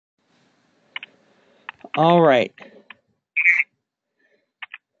All right.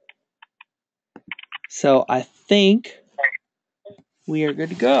 So I think we are good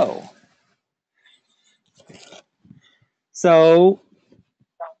to go. So,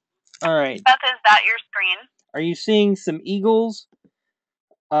 all right. Beth, is that your screen? Are you seeing some eagles?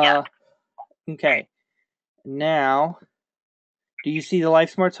 Yes. Okay. Now, do you see the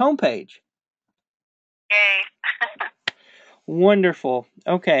LifeSmarts homepage? Yay. Wonderful.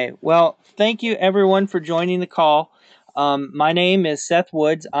 Okay. Well, thank you everyone for joining the call. My name is Seth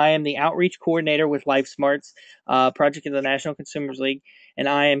Woods. I am the outreach coordinator with LifeSmarts, project of the National Consumers League, and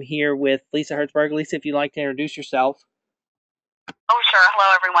I am here with Lisa Hertzberg. Lisa, if you'd like to introduce yourself. Oh, sure.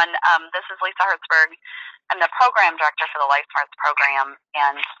 Hello, everyone. This is Lisa Hertzberg. I'm the program director for the LifeSmarts program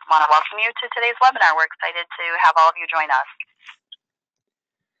and want to welcome you to today's webinar. We're excited to have all of you join us.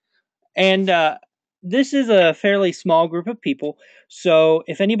 And this is a fairly small group of people, so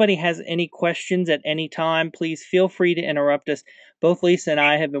if anybody has any questions at any time, please feel free to interrupt us. Both Lisa and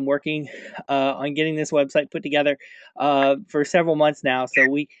I have been working on getting this website put together for several months now, so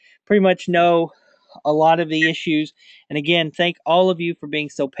we pretty much know a lot of the issues. And again, thank all of you for being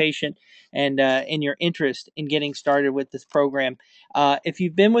so patient and in your interest in getting started with this program. If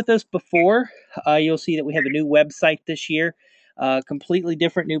you've been with us before, you'll see that we have a new website this year. Completely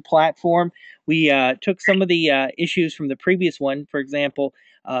different new platform. We took some of the issues from the previous one, for example,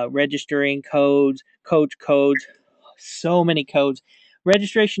 registering codes, coach codes, so many codes.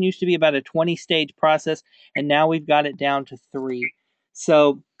 Registration used to be about a 20-stage process, and now we've got it down to 3.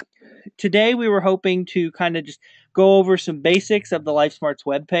 So today we were hoping to kind of just go over some basics of the LifeSmarts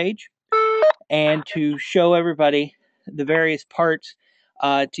webpage and to show everybody the various parts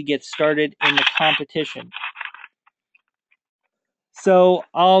to get started in the competition. So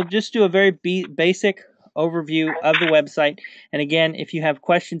I'll just do a very basic overview of the website. And again, if you have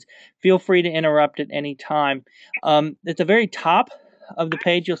questions, feel free to interrupt at any time. At the very top of the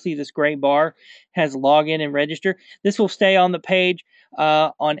page, you'll see this gray bar. It has login and register. This will stay on the page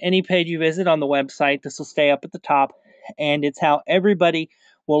on any page you visit on the website. This will stay up at the top, and it's how everybody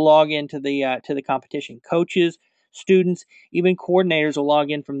will log into the competition. Coaches, students, even coordinators will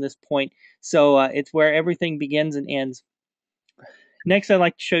log in from this point. So it's where everything begins and ends. Next, I'd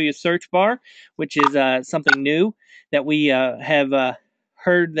like to show you a search bar, which is something new that we have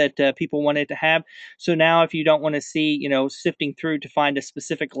heard that people wanted to have. So now if you don't want to see, sifting through to find a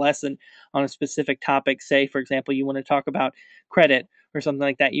specific lesson on a specific topic, say, for example, you want to talk about credit or something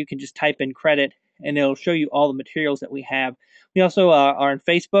like that, you can just type in credit and it'll show you all the materials that we have. We also are on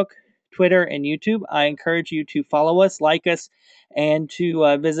Facebook, Twitter, and YouTube. I encourage you to follow us, like us, and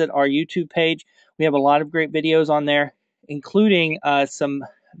to visit our YouTube page. We have a lot of great videos on there, including some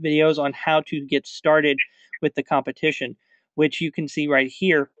videos on how to get started with the competition, which you can see right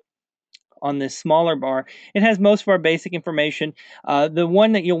here on this smaller bar. It has most of our basic information. The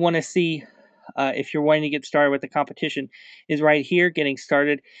one that you'll want to see if you're wanting to get started with the competition is right here, getting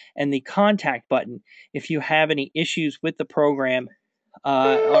started, and the contact button. If you have any issues with the program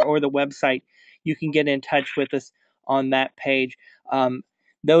or the website, you can get in touch with us on that page.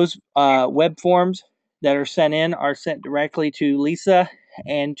 Those web forms that are sent directly to Lisa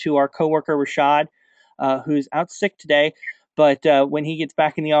and to our coworker Rashad, who's out sick today. But when he gets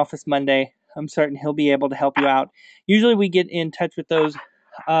back in the office Monday, I'm certain he'll be able to help you out. Usually we get in touch with those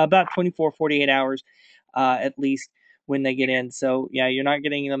about 24, 48 hours at least when they get in. So yeah, you're not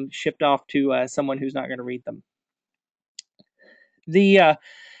getting them shipped off to someone who's not going to read them. The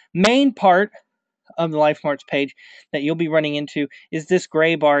main part of the LifeSmarts page that you'll be running into is this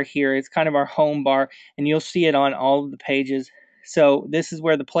gray bar here. It's kind of our home bar, and you'll see it on all of the pages. So this is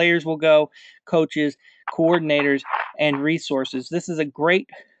where the players will go, coaches, coordinators, and resources. This is a great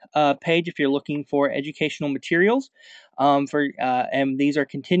page if you're looking for educational materials. And these are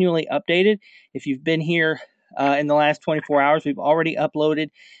continually updated. If you've been here in the last 24 hours, we've already uploaded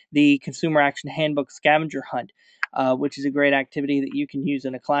the Consumer Action Handbook Scavenger Hunt, which is a great activity that you can use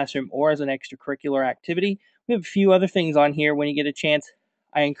in a classroom or as an extracurricular activity. We have a few other things on here. When you get a chance,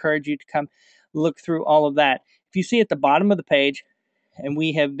 I encourage you to come look through all of that. If you see at the bottom of the page, and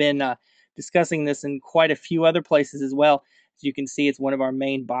we have been discussing this in quite a few other places as well, as you can see, it's one of our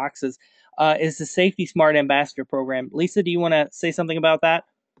main boxes, is the Safety Smart Ambassador Program. Lisa, do you want to say something about that?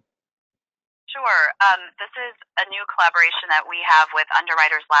 Sure. This is a new collaboration that we have with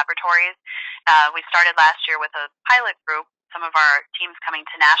Underwriters Laboratories. We started last year with a pilot group. Some of our teams coming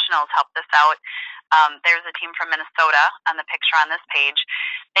to nationals helped us out. There's a team from Minnesota on the picture on this page.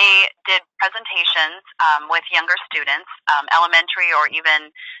 They did presentations with younger students, elementary or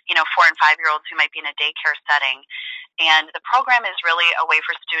even 4 and 5-year-olds who might be in a daycare setting. And the program is really a way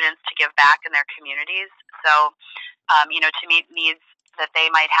for students to give back in their communities. So, to meet needs that they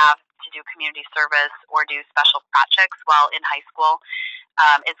might have to do community service or do special projects while in high school.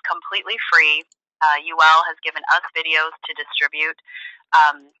 It's completely free. UL has given us videos to distribute.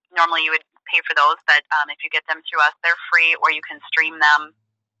 Normally you would pay for those, but if you get them through us, they're free, or you can stream them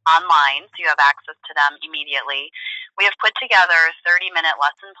online, so you have access to them immediately. We have put together 30-minute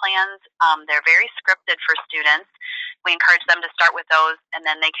lesson plans. They're very scripted for students. We encourage them to start with those, and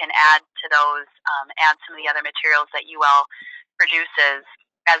then they can add to those, add some of the other materials that UL produces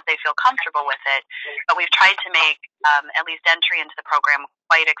as they feel comfortable with it. But we've tried to make at least entry into the program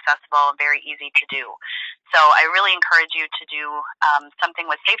quite accessible and very easy to do. So I really encourage you to do something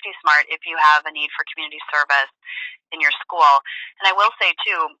with Safety Smart if you have a need for community service in your school. And I will say,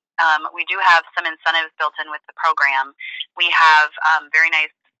 too, we do have some incentives built in with the program. We have very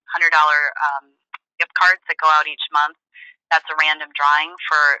nice $100 gift cards that go out each month. That's a random drawing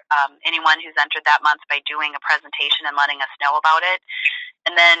for anyone who's entered that month by doing a presentation and letting us know about it.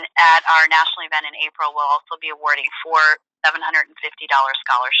 And then at our national event in April, we'll also be awarding 4 $750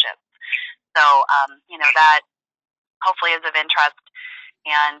 scholarships. So, that hopefully is of interest.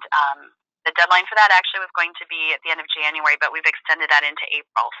 And the deadline for that actually was going to be at the end of January, but we've extended that into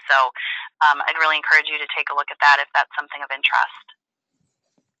April. So I'd really encourage you to take a look at that if that's something of interest.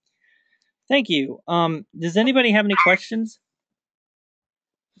 Thank you. Does anybody have any questions?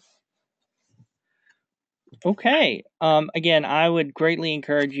 Okay. Again, I would greatly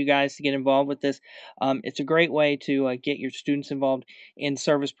encourage you guys to get involved with this. It's a great way to get your students involved in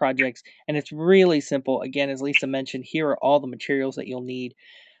service projects, and it's really simple. Again, as Lisa mentioned, here are all the materials that you'll need,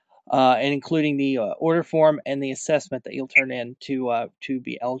 and including the order form and the assessment that you'll turn in to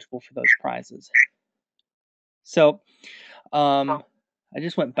be eligible for those prizes. So, I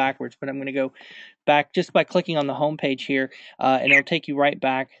just went backwards, but I'm going to go back just by clicking on the home page here, and it'll take you right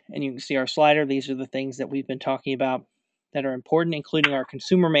back, and you can see our slider. These are the things that we've been talking about that are important, including our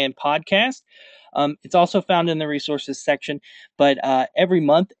Consumer Man podcast. It's also found in the resources section, but every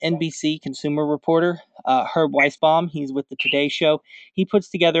month, NBC consumer reporter Herb Weisbaum, he's with the Today Show, he puts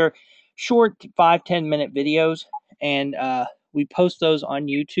together short 5-10 minute videos, and we post those on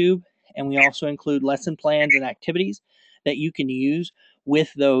YouTube, and we also include lesson plans and activities that you can use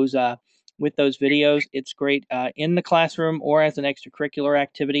with those videos. It's great in the classroom or as an extracurricular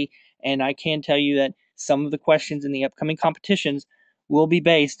activity. And I can tell you that some of the questions in the upcoming competitions will be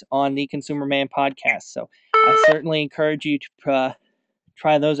based on the Consumer Man podcast. So I certainly encourage you to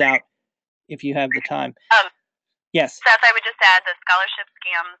try those out if you have the time. Yes. Seth, I would just add the scholarship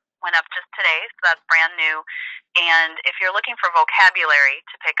scam went up just today, so that's brand new. And if you're looking for vocabulary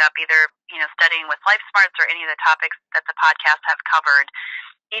to pick up, either studying with LifeSmarts or any of the topics that the podcast have covered,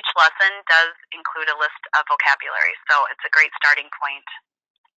 each lesson does include a list of vocabulary, so it's a great starting point.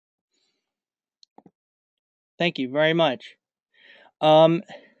 Thank you very much.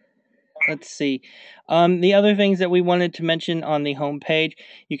 Let's see. The other things that we wanted to mention on the home page,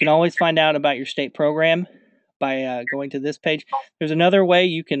 you can always find out about your state program by going to this page. There's another way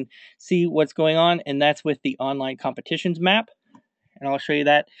you can see what's going on, and that's with the online competitions map. And I'll show you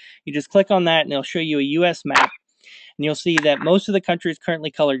that. You just click on that, and it'll show you a U.S. map. And you'll see that most of the country is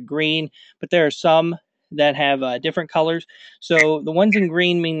currently colored green, but there are some that have different colors. So the ones in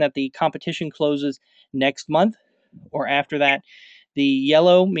green mean that the competition closes next month or after that. The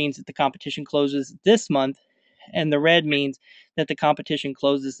yellow means that the competition closes this month, and the red means that the competition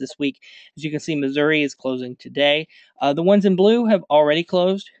closes this week. As you can see, Missouri is closing today. The ones in blue have already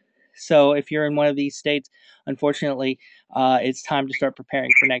closed. So if you're in one of these states, unfortunately, it's time to start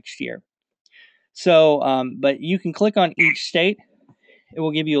preparing for next year. So, but you can click on each state. It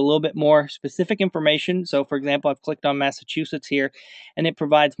will give you a little bit more specific information. So, for example, I've clicked on Massachusetts here, and it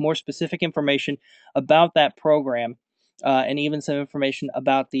provides more specific information about that program, and even some information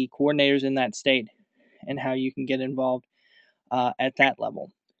about the coordinators in that state and how you can get involved at that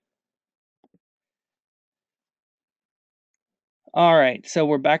level. All right, so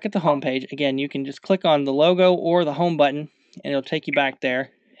we're back at the home page. Again, you can just click on the logo or the home button, and it'll take you back there.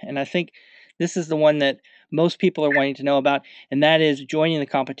 And I think this is the one that most people are wanting to know about, and that is joining the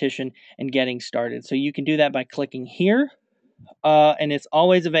competition and getting started. So you can do that by clicking here, and it's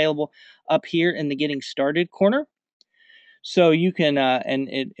always available up here in the Getting Started corner. So you can, and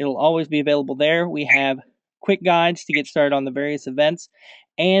it'll always be available there. We have quick guides to get started on the various events,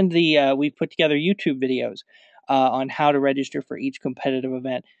 and we've put together YouTube videos on how to register for each competitive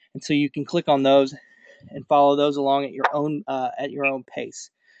event. And so you can click on those and follow those along at your own pace.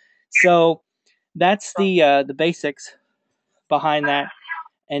 So that's the basics behind that.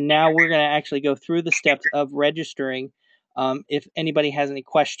 And now we're going to actually go through the steps of registering. If anybody has any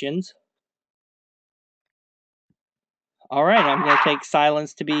questions. All right, I'm going to take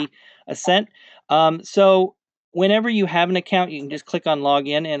silence to be assent. So whenever you have an account, you can just click on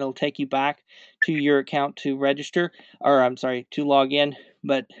login and it'll take you back to your account to register, or I'm sorry, to log in,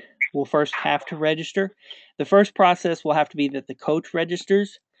 but we'll first have to register. The first process will have to be that the coach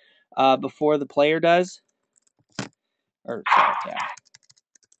registers before the player does. Or sorry, yeah.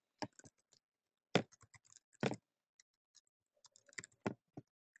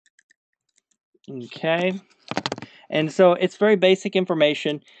 Okay. And so it's very basic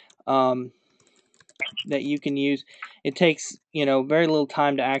information that you can use. It takes, very little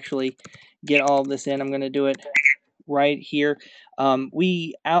time to actually get all of this in. I'm going to do it right here.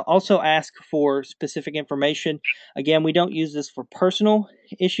 We also ask for specific information. Again, we don't use this for personal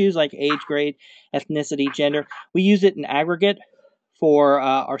issues like age, grade, ethnicity, gender. We use it in aggregate for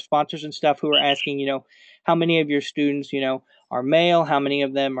our sponsors and stuff who are asking, how many of your students, are male, how many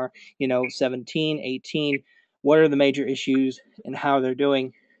of them are, 17, 18, what are the major issues and how they're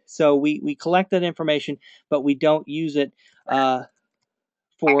doing. So we collect that information, but we don't use it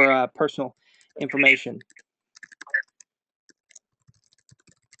for personal information.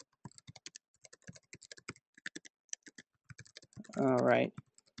 All right.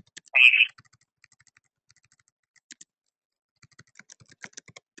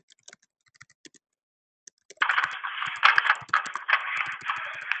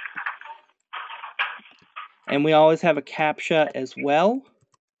 And we always have a CAPTCHA as well,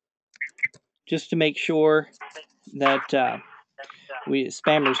 just to make sure that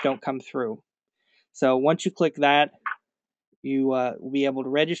spammers don't come through. So once you click that, you will be able to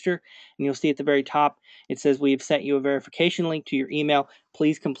register, and you'll see at the very top it says we have sent you a verification link to your email.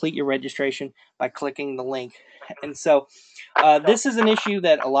 Please complete your registration by clicking the link. And so this is an issue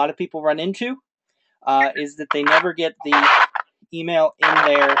that a lot of people run into, is that they never get the email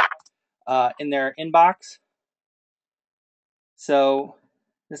in their inbox. So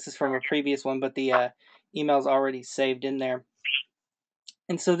this is from a previous one, but the email is already saved in there.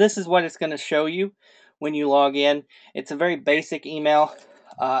 And so this is what it's going to show you when you log in. It's a very basic email.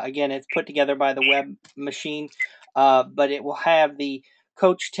 Again, it's put together by the web machine, but it will have the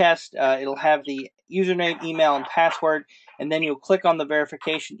coach test. It'll have the username, email, and password, and then you'll click on the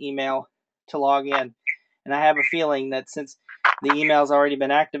verification email to log in. And I have a feeling that since the email's already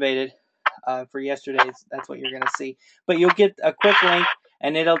been activated for yesterday's, that's what you're going to see. But you'll get a quick link,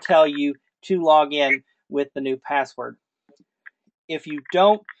 and it'll tell you to log in with the new password. If you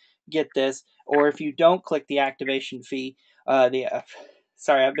don't get this, or if you don't click the activation fee,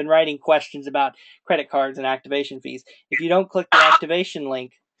 sorry, I've been writing questions about credit cards and activation fees. If you don't click the activation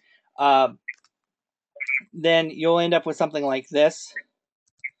link, then you'll end up with something like this.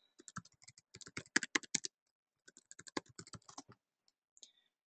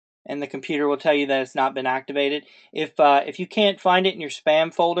 And the computer will tell you that it's not been activated. If you can't find it in your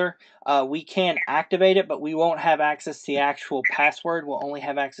spam folder, we can activate it, but we won't have access to the actual password. We'll only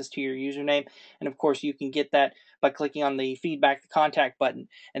have access to your username. And of course, you can get that by clicking on the feedback, the contact button,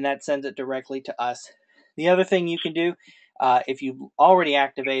 and that sends it directly to us. The other thing you can do, if you've already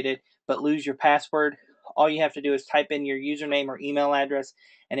activated but lose your password, all you have to do is type in your username or email address,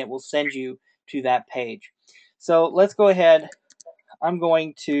 and it will send you to that page. So let's go ahead. I'm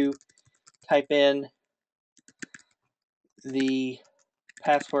going to type in the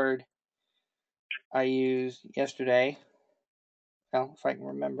password I used yesterday. Well, if I can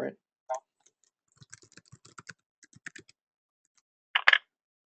remember it.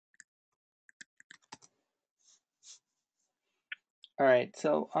 All right,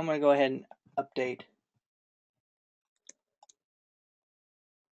 so I'm going to go ahead and update.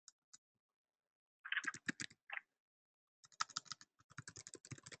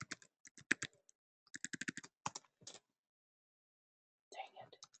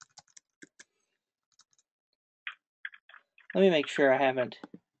 Let me make sure I haven't.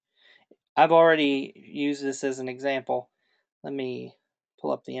 I've already used this as an example. Let me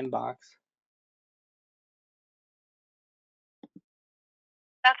pull up the inbox.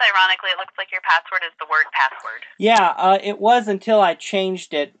 That's ironically, it looks like your password is the word password. Yeah, it was until I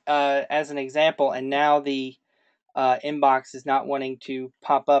changed it as an example, and now the inbox is not wanting to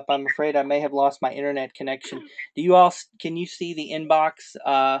pop up. I'm afraid I may have lost my internet connection. Do you all, can you see the inbox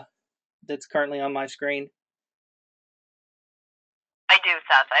that's currently on my screen? I do,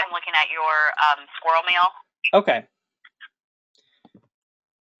 Seth. I'm looking at your squirrel mail. Okay.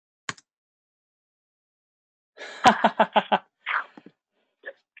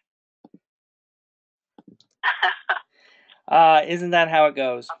 Isn't that how it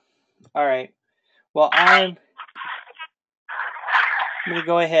goes? All right. Well, I'm going to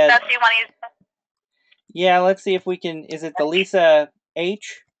go ahead. That's you want to use? Yeah, let's see if we can. Is it the Lisa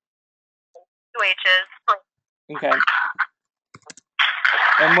H? 2 H's. Okay.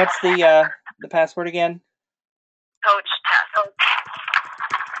 And what's the password again? Coach test.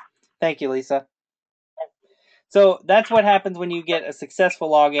 Thank you, Lisa. So that's what happens when you get a successful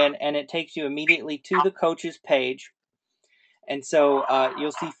login, and it takes you immediately to the coach's page. And so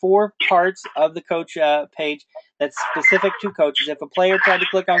you'll see 4 parts of the coach page that's specific to coaches. If a player tried to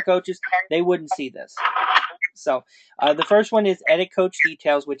click on coaches, they wouldn't see this. So the first one is edit coach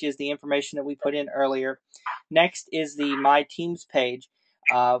details, which is the information that we put in earlier. Next is the My Teams page,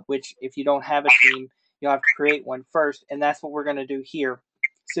 which if you don't have a team, you'll have to create one first, and that's what we're going to do here.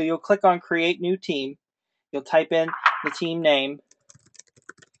 So you'll click on Create New Team. You'll type in the team name.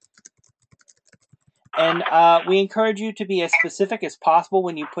 And we encourage you to be as specific as possible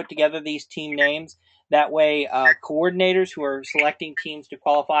when you put together these team names. That way, coordinators who are selecting teams to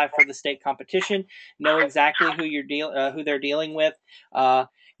qualify for the state competition know exactly who they're dealing with.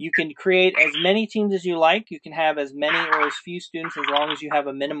 You can create as many teams as you like. You can have as many or as few students as long as you have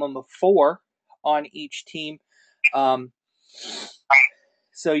a minimum of 4 on each team.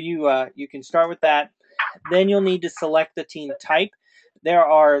 So you can start with that. Then you'll need to select the team type. There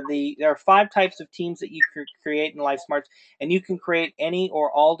are 5 types of teams that you create in LifeSmarts, and you can create any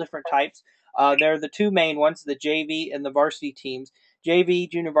or all different types. There are the 2 main ones, the JV and the varsity teams. JV,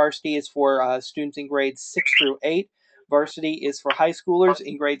 junior varsity, is for students in grades 6 through 8. Varsity is for high schoolers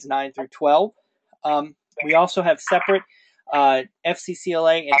in grades 9 through 12. We also have separate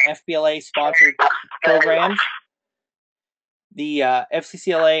FCCLA and FBLA sponsored programs. The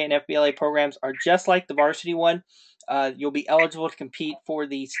FCCLA and FBLA programs are just like the varsity one. You'll be eligible to compete for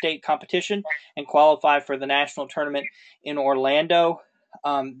the state competition and qualify for the national tournament in Orlando.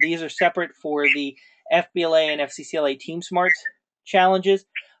 These are separate for the FBLA and FCCLA Team Smarts challenges.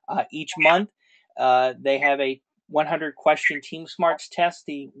 Each month, they have a 100 question Team Smarts test.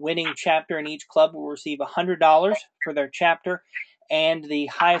 The winning chapter in each club will receive $100 for their chapter, and the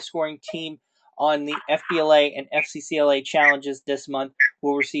highest scoring team on the FBLA and FCCLA challenges this month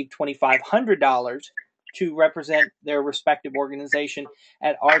will receive $2,500 to represent their respective organization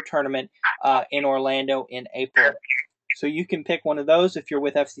at our tournament in Orlando in April. So you can pick one of those if you're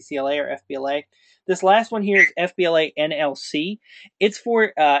with FCCLA or FBLA. This last one here is FBLA NLC. It's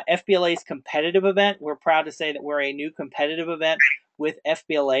for FBLA's competitive event. We're proud to say that we're a new competitive event with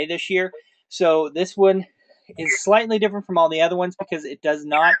FBLA this year. So this one is slightly different from all the other ones because it does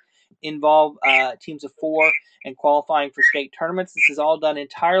not involve teams of 4 and qualifying for state tournaments. This is all done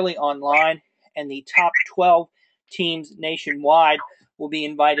entirely online, and the top 12 teams nationwide will be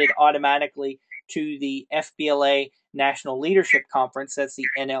invited automatically to the FBLA National Leadership Conference. That's the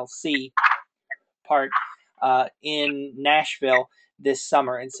NLC part in Nashville this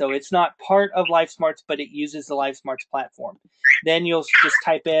summer. And so it's not part of LifeSmarts, but it uses the LifeSmarts platform. Then you'll just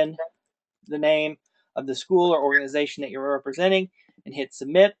type in the name of the school or organization that you're representing and hit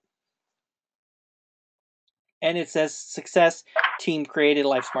submit. And it says success team created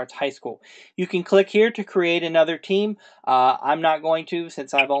LifeSmarts High School. You can click here to create another team. I'm not going to,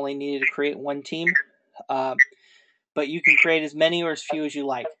 since I've only needed to create one team. But you can create as many or as few as you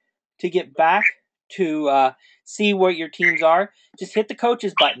like. To get back to see what your teams are, just hit the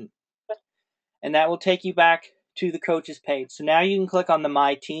coaches button, and that will take you back to the coaches page. So now you can click on the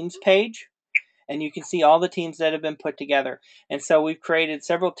My Teams page, and you can see all the teams that have been put together. And so we've created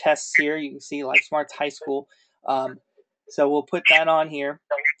several tests here. You can see LifeSmarts High School. So we'll put that on here,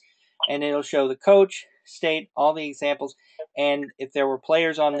 and it'll show the coach, state, all the examples, and if there were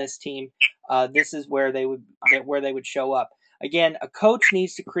players on this team, this is where they would show up. Again, a coach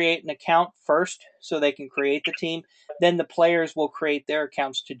needs to create an account first so they can create the team. Then the players will create their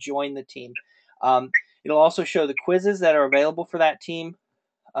accounts to join the team. It'll also show the quizzes that are available for that team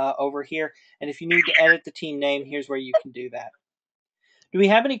over here. And if you need to edit the team name, here's where you can do that. Do we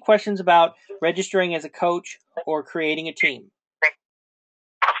have any questions about registering as a coach or creating a team?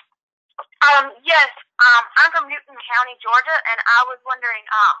 Yes. I'm from Newton County, Georgia, and I was wondering,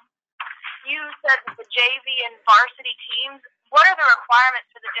 you said that the JV and varsity teams, what are the requirements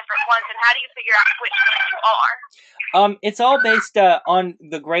for the different ones, and how do you figure out which ones you are? It's all based on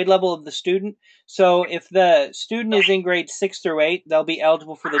the grade level of the student. So if the student is in grades 6 through 8, they'll be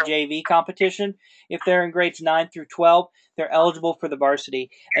eligible for the JV competition. If they're in grades 9 through 12, they're eligible for the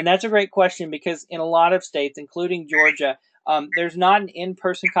varsity. And that's a great question because in a lot of states, including Georgia, there's not an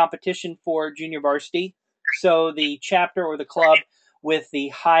in-person competition for junior varsity. So the chapter or the club with the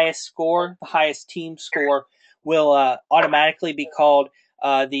highest score, the highest team score, will automatically be called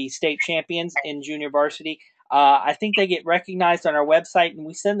the state champions in junior varsity. I think they get recognized on our website, and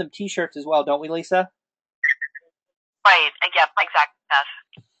we send them T-shirts as well, don't we, Lisa? Right. Yep.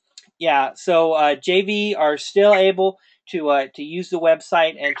 Exactly. Yeah. So JV are still able to use the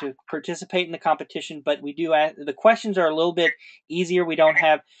website and to participate in the competition, but we do the questions are a little bit easier. We don't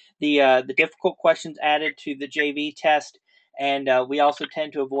have the difficult questions added to the JV test, and we also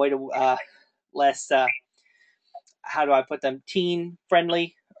tend to avoid less. How do I put them? Teen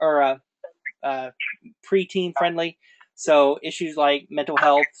friendly or preteen friendly. So issues like mental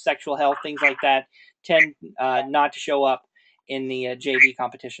health, sexual health, things like that tend not to show up in the JV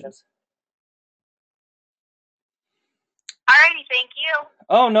competitions. Alrighty, thank you.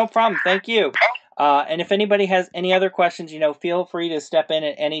 Oh, no problem. Thank you. And if anybody has any other questions, feel free to step in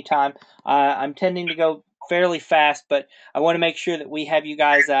at any time. I'm tending to go fairly fast, but I want to make sure that we have you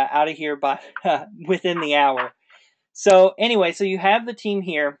guys out of here by within the hour. So anyway, so you have the team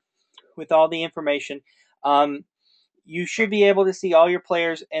here with all the information. You should be able to see all your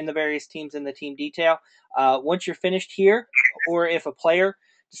players and the various teams in the team detail. Once you're finished here, or if a player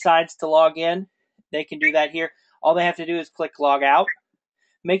decides to log in, they can do that here. All they have to do is click log out.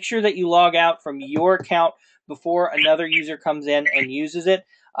 Make sure that you log out from your account before another user comes in and uses it,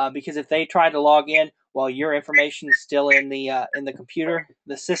 because if they try to log in while your information is still in the computer,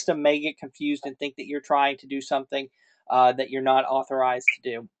 the system may get confused and think that you're trying to do something that you're not authorized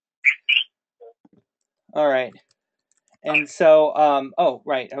to do. All right. And so, oh,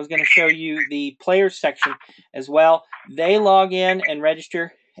 right, I was going to show you the players section as well. They log in and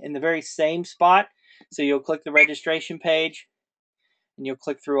register in the very same spot. So you'll click the registration page, and you'll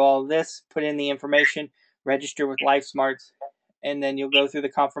click through all of this, put in the information, register with LifeSmarts, and then you'll go through the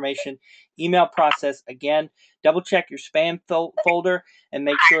confirmation email process again. Double check your spam folder and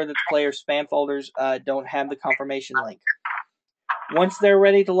make sure that the player's spam folders don't have the confirmation link. Once they're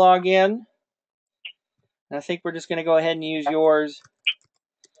ready to log in, I think we're just going to go ahead and use yours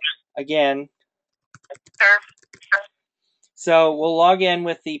again. So we'll log in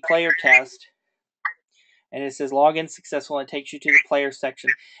with the player test, and it says login successful, and it takes you to the player section.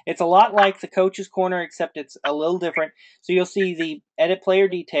 It's a lot like the coach's corner, except it's a little different. So you'll see the edit player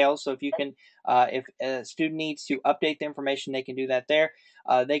details. So if you can, if a student needs to update the information, they can do that there.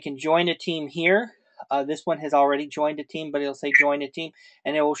 They can join a team here. This one has already joined a team, but it'll say join a team,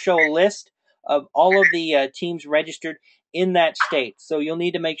 and it will show a list of all of the teams registered in that state. So you'll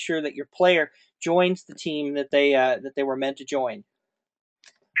need to make sure that your player joins the team that they were meant to join.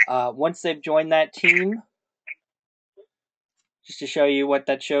 Once they've joined that team, just to show you what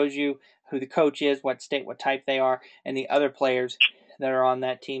that shows you, who the coach is, what state, what type they are, and the other players that are on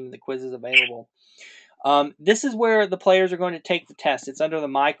that team, the quizzes available. This is where the players are going to take the test. It's under the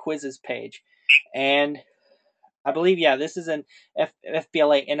My Quizzes page. And I believe, yeah, this is an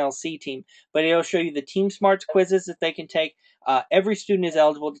FBLA NLC team, but it'll show you the Team Smarts quizzes that they can take. Every student is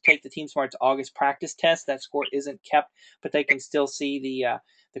eligible to take the Team Smarts August practice test. That score isn't kept, but they can still see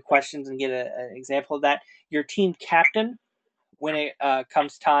the questions and get an example of that. Your team captain, when it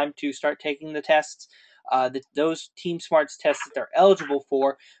comes time to start taking the tests, those Team Smarts tests that they're eligible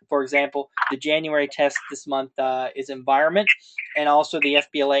for example, the January test this month is environment, and also the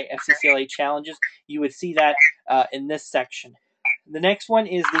FBLA, FCCLA challenges. You would see that in this section. The next one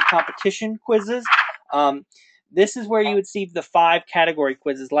is the competition quizzes. This is where you would see the 5 category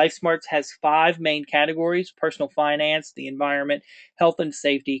quizzes. LifeSmarts has 5 main categories: personal finance, the environment, health and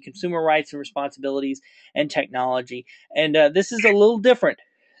safety, consumer rights and responsibilities, and technology. And this is a little different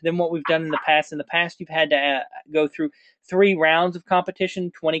than what we've done in the past. In the past, you've had to go through 3 rounds of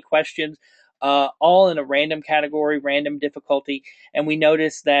competition, 20 questions, all in a random category, random difficulty. And we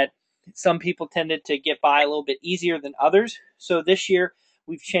noticed that some people tended to get by a little bit easier than others. So this year,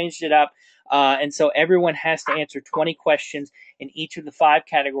 we've changed it up. And so everyone has to answer 20 questions in each of the 5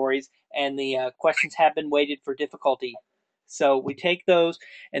 categories, and the questions have been weighted for difficulty. So we take those,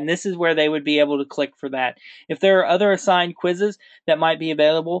 and this is where they would be able to click for that. If there are other assigned quizzes that might be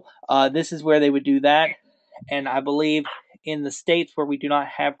available, this is where they would do that. And I believe in the states where we do not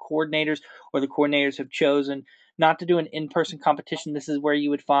have coordinators, or the coordinators have chosen not to do an in-person competition, this is where you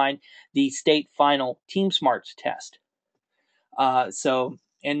would find the state final Team Smarts test.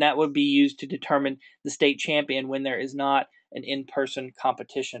 And that would be used to determine the state champion when there is not an in-person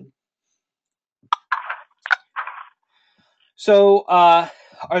competition. So, are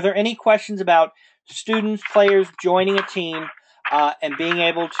there any questions about students, players joining a team and being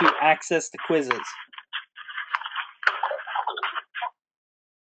able to access the quizzes?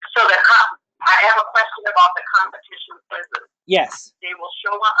 So I have a question about the competition quizzes. Yes. They will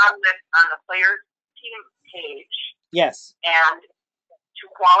show on the players' team page. Yes. And to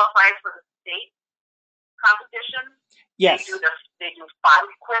qualify for the state competition, yes, they do 5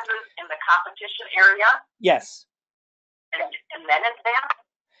 quizzes in the competition area. Yes. And then advance.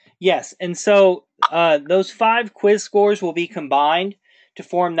 Yes, and so those 5 quiz scores will be combined to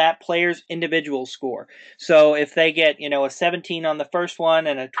form that player's individual score. So if they get, a 17 on the first one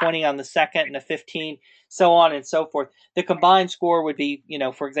and a 20 on the second and a 15, so on and so forth, the combined score would be,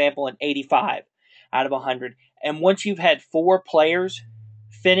 for example, an 85 out of 100. And once you've had 4 players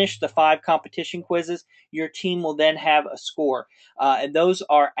finish the 5 competition quizzes, your team will then have a score, and those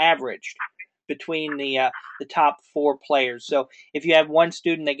are averaged between the top 4 players. So if you have one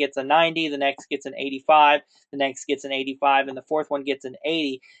student that gets a 90, the next gets an 85, the next gets an 85, and the fourth one gets an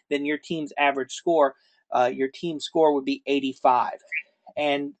 80, then your team's average score, your team score would be 85.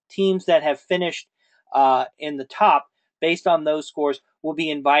 And teams that have finished in the top, based on those scores, will be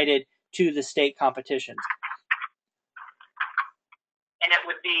invited to the state competitions. And it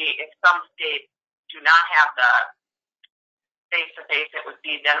would be, if some states do not have the face-to-face, it would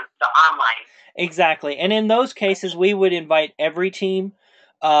be the online. Exactly. And in those cases, we would invite every team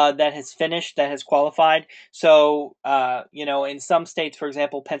that has finished, that has qualified. So, in some states, for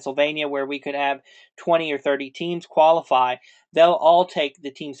example, Pennsylvania, where we could have 20 or 30 teams qualify, they'll all take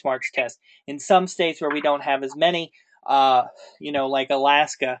the Team Smarts test. In some states where we don't have as many, like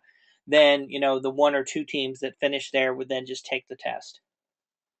Alaska, then, the 1 or 2 teams that finish there would then just take the test.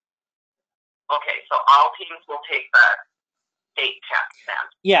 Okay, so all teams will take the state test then.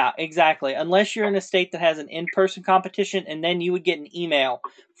 Yeah, exactly. Unless you're in a state that has an in-person competition, and then you would get an email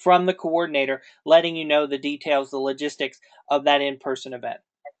from the coordinator letting you know the details, the logistics of that in-person event.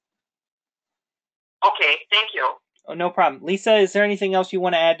 Okay, thank you. Oh, no problem. Lisa, is there anything else you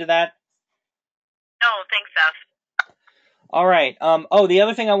want to add to that? No, thanks, Seth. All right. The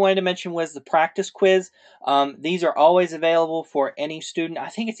other thing I wanted to mention was the practice quiz. These are always available for any student. I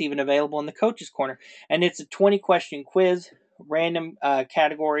think it's even available in the Coach's Corner. And it's a 20-question quiz, random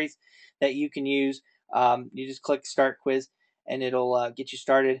categories that you can use. You just click Start Quiz, and it'll get you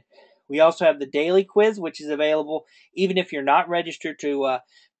started. We also have the daily quiz, which is available even if you're not registered to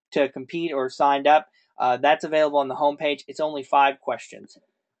compete or signed up. That's available on the homepage. It's only 5 questions,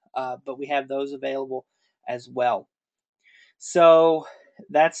 but we have those available as well. So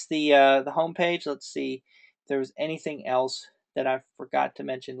that's the homepage. Let's see if there was anything else that I forgot to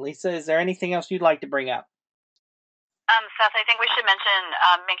mention. Lisa, is there anything else you'd like to bring up? Seth, I think we should mention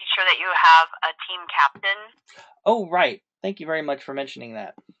making sure that you have a team captain. Oh, right. Thank you very much for mentioning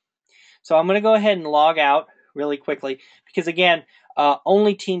that. So I'm going to go ahead and log out really quickly because, again,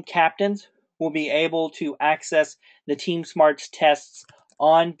 only team captains will be able to access the Team Smarts tests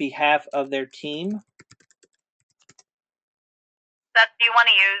on behalf of their team. Seth, do you want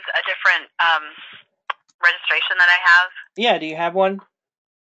to use a different registration that I have? Yeah, do you have one?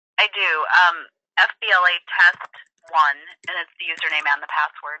 I do. FBLA test 1, and it's the username and the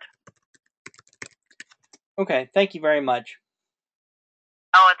password. Okay, thank you very much.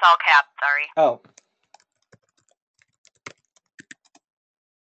 Oh, it's all caps, sorry. Oh.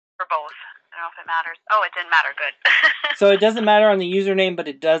 For both. I don't know if it matters. Oh, it didn't matter. Good. So it doesn't matter on the username, but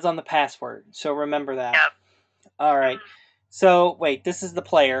it does on the password. So remember that. Yep. All right. So, wait, this is the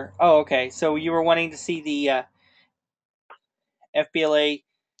player. Oh, okay. So you were wanting to see the FBLA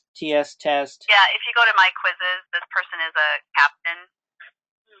TS test. Yeah, if you go to my quizzes, this person is a captain.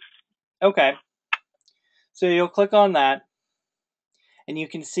 Okay. So you'll click on that, and you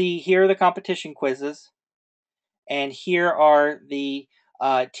can see here are the competition quizzes, and here are the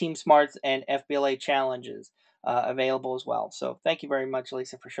Team Smarts and FBLA challenges available as well. So thank you very much,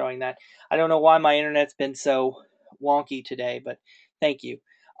 Lisa, for showing that. I don't know why my internet's been so wonky today, but thank you.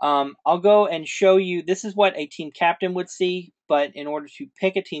 I'll go and show you. This is what a team captain would see, but in order to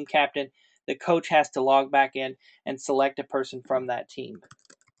pick a team captain, the coach has to log back in and select a person from that team.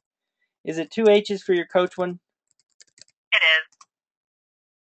 Is it 2 H's for your coach one? It is.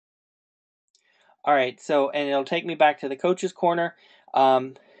 All right, so, and it'll take me back to the Coach's Corner.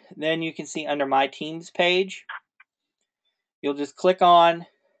 Then you can see under My Teams page, you'll just click on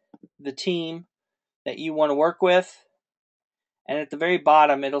the team that you want to work with, And at the very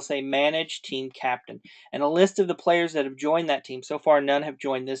bottom, it'll say Manage Team Captain. And a list of the players that have joined that team. So far, none have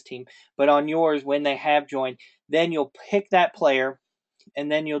joined this team. But on yours, when they have joined, then you'll pick that player,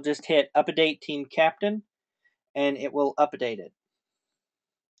 and then you'll just hit Update Team Captain, and it will update it.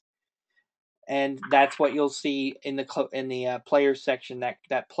 And that's what you'll see in the players section.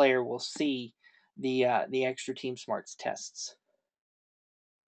 That player will see the extra Team Smarts tests.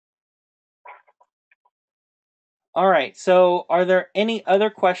 All right, so are there any other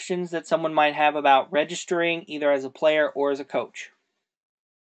questions that someone might have about registering either as a player or as a coach?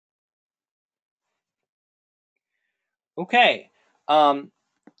 Okay. Again,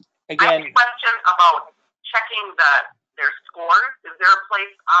 I have a question about checking their scores. Is there a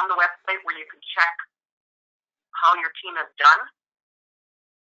place on the website where you can check how your team has done?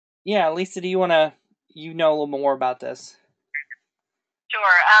 Yeah, Lisa, do you know a little more about this?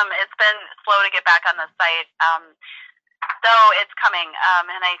 Sure. It's been slow to get back on the site. So it's coming,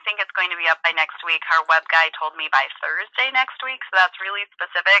 and I think it's going to be up by next week. Our web guy told me by Thursday next week, so that's really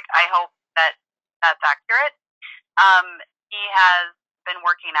specific. I hope that that's accurate. He has been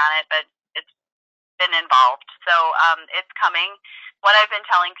working on it, but it's been involved. So it's coming. What I've been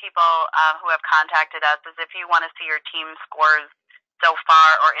telling people who have contacted us is if you want to see your team scores so far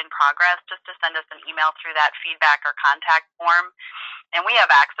or in progress, just to send us an email through that feedback or contact form. And we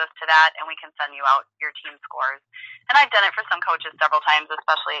have access to that, and we can send you out your team scores. And I've done it for some coaches several times,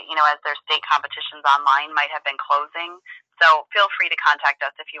 especially, as their state competitions online might have been closing. So feel free to contact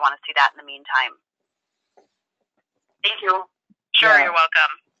us if you want to see that in the meantime. Thank you. Sure, yeah. You're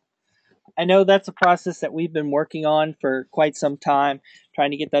welcome. I know that's a process that we've been working on for quite some time,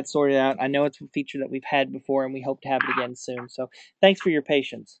 trying to get that sorted out. I know it's a feature that we've had before, and we hope to have it again soon. So thanks for your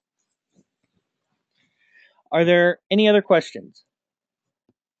patience. Are there any other questions?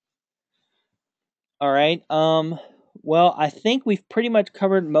 All right. Well, I think we've pretty much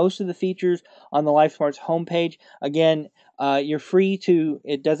covered most of the features on the LifeSmarts homepage. Again, you're free to,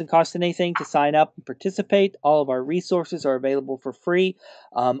 it doesn't cost anything to sign up and participate. All of our resources are available for free.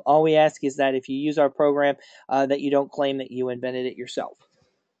 All we ask is that if you use our program, that you don't claim that you invented it yourself.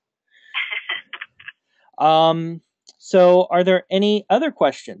 So are there any other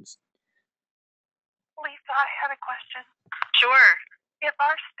questions? Lisa, I had a question. Sure. If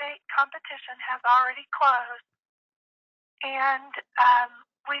our state competition has already closed and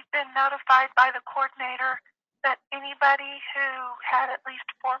we've been notified by the coordinator that anybody who had at least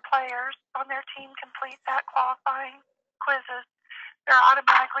 4 players on their team complete that qualifying quizzes, they're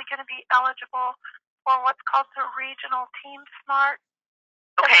automatically going to be eligible for what's called the regional team smart.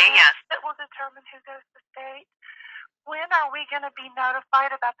 Okay, yes. That will determine who goes to state. When are we going to be notified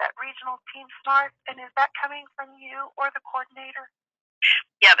about that regional team smart, and is that coming from you or the coordinator?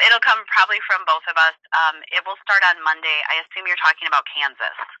 Yep, it'll come probably from both of us. It will start on Monday. I assume you're talking about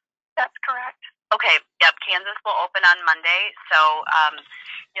Kansas. That's correct. Okay, yep, Kansas will open on Monday, so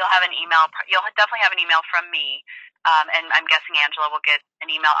you'll have an email. You'll definitely have an email from me, and I'm guessing Angela will get an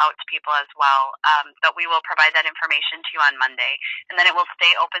email out to people as well. But we will provide that information to you on Monday, and then it will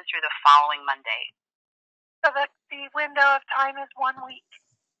stay open through the following Monday. So the window of time is 1 week?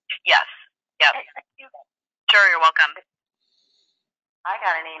 Yes, yep. Okay, thank you. Sure, you're welcome. I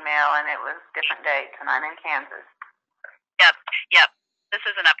got an email, and it was different dates, and I'm in Kansas. Yep. This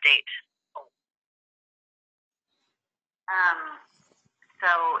is an update.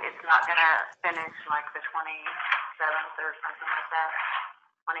 So it's not going to finish like the 27th or something like that?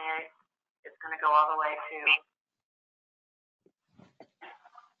 28th? It's going to go all the way to...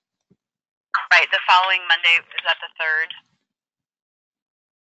 Right, the following Monday, is that the 3rd?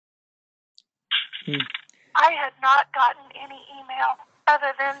 I had not gotten any email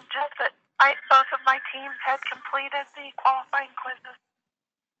other than just that both of my teams had completed the qualifying quizzes.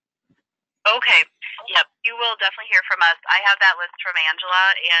 Okay. Yep. You will definitely hear from us. I have that list from Angela,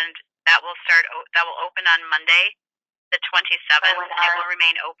 and that will open on Monday, the 27th, and it will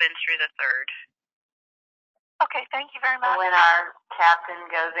remain open through the 3rd. Okay, thank you very much. When our captain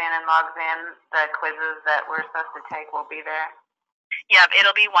goes in and logs in, the quizzes that we're supposed to take will be there? Yep,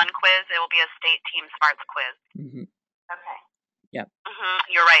 it'll be one quiz. It will be a state team smarts quiz. Mm-hmm. Okay. Yep.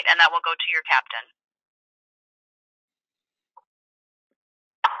 You're right, and that will go to your captain.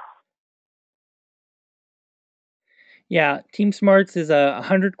 Yeah, Team Smarts is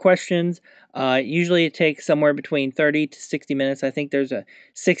 100 questions. Usually it takes somewhere between 30 to 60 minutes. I think there's a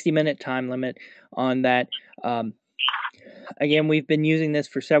 60-minute time limit on that. Again, we've been using this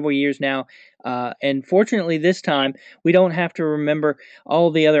for several years now, and fortunately this time we don't have to remember all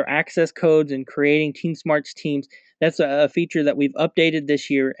the other access codes and creating Team Smarts teams. That's a feature that we've updated this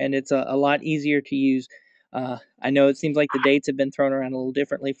year, and it's a lot easier to use I know it seems like the dates have been thrown around a little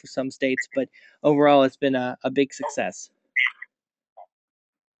differently for some states, but overall it's been a big success.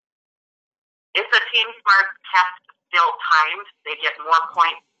 Is the Team Smart test still timed? They get more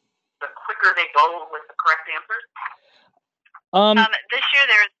points the quicker they go with the correct answers? This year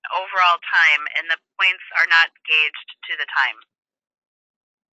there's overall time, and the points are not gauged to the time.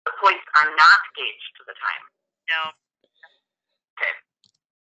 The points are not gauged to the time? No. Okay.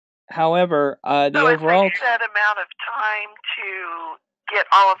 However, the overall it's a set amount of time to get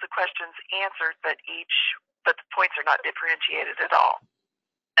all of the questions answered, but the points are not differentiated at all.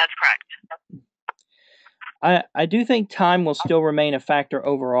 That's correct. I do think time will still remain a factor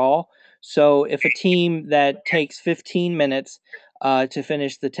overall. So if a team that takes 15 minutes to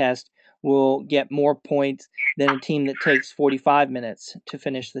finish the test will get more points than a team that takes 45 minutes to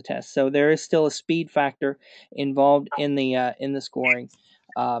finish the test. So there is still a speed factor involved in the scoring.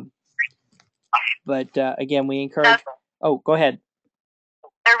 But again, we encourage. Oh, go ahead.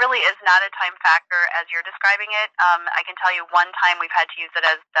 There really is not a time factor as you're describing it. I can tell you one time we've had to use it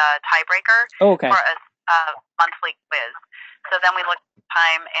as the tiebreaker Oh, okay. for a monthly quiz. So then we looked at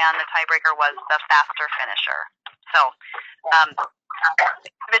time, and the tiebreaker was the faster finisher. So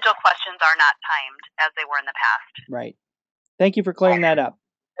individual questions are not timed as they were in the past. Right. Thank you for clearing that up.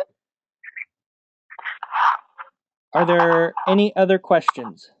 Are there any other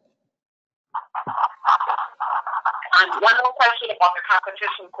questions? One more question about the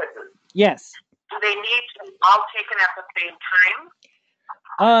competition quizzes. Yes. Do they need to be all taken at the same time?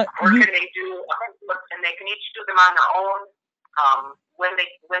 Or can they do, and they can each do them on their own when they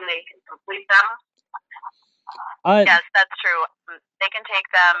can complete them? Yes, that's true. They can take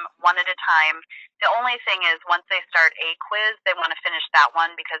them one at a time. The only thing is once they start a quiz, they want to finish that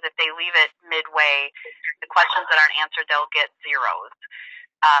one, because if they leave it midway, the questions that aren't answered, they'll get zeros.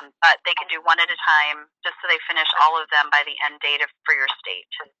 But they can do one at a time just so they finish all of them by the end date for your state.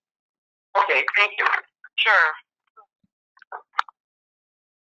 Okay, thank you. Sure.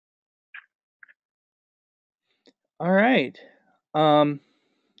 All right. Are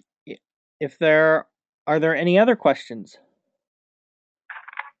there any other questions?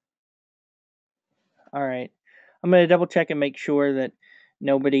 All right. I'm going to double check and make sure that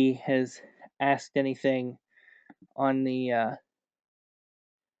nobody has asked anything on the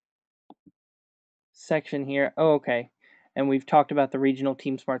section here. Oh, okay. And we've talked about the regional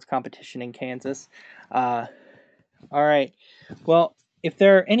Team Smarts competition in Kansas. All right. Well, if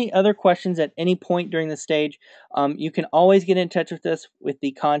there are any other questions at any point during the stage, you can always get in touch with us with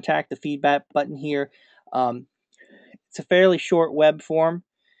the feedback button here. It's a fairly short web form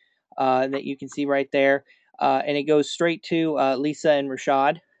that you can see right there. And it goes straight to Lisa and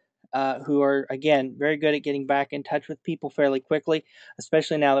Rashad, who are, again, very good at getting back in touch with people fairly quickly,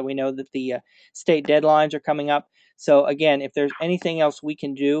 especially now that we know that the state deadlines are coming up. So, again, if there's anything else we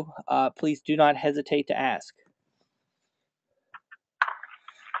can do, please do not hesitate to ask.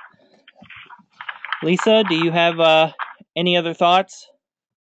 Lisa, do you have any other thoughts?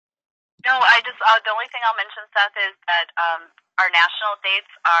 No, I just the only thing I'll mention, Seth, is that our national dates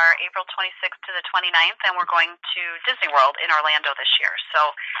are April 26th to the 29th, and we're going to Disney World in Orlando this year.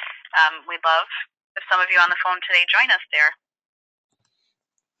 So we'd love if some of you on the phone today join us there.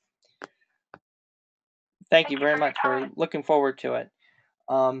 Thank you very much. We're looking forward to it.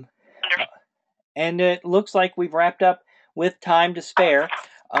 And it looks like we've wrapped up with time to spare.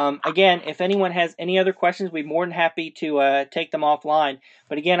 Again, if anyone has any other questions, we'd be more than happy to take them offline.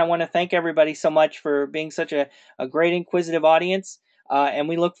 But again, I want to thank everybody so much for being such a great inquisitive audience, and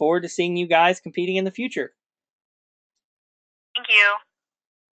we look forward to seeing you guys competing in the future. Thank you.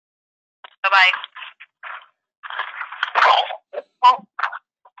 Bye-bye.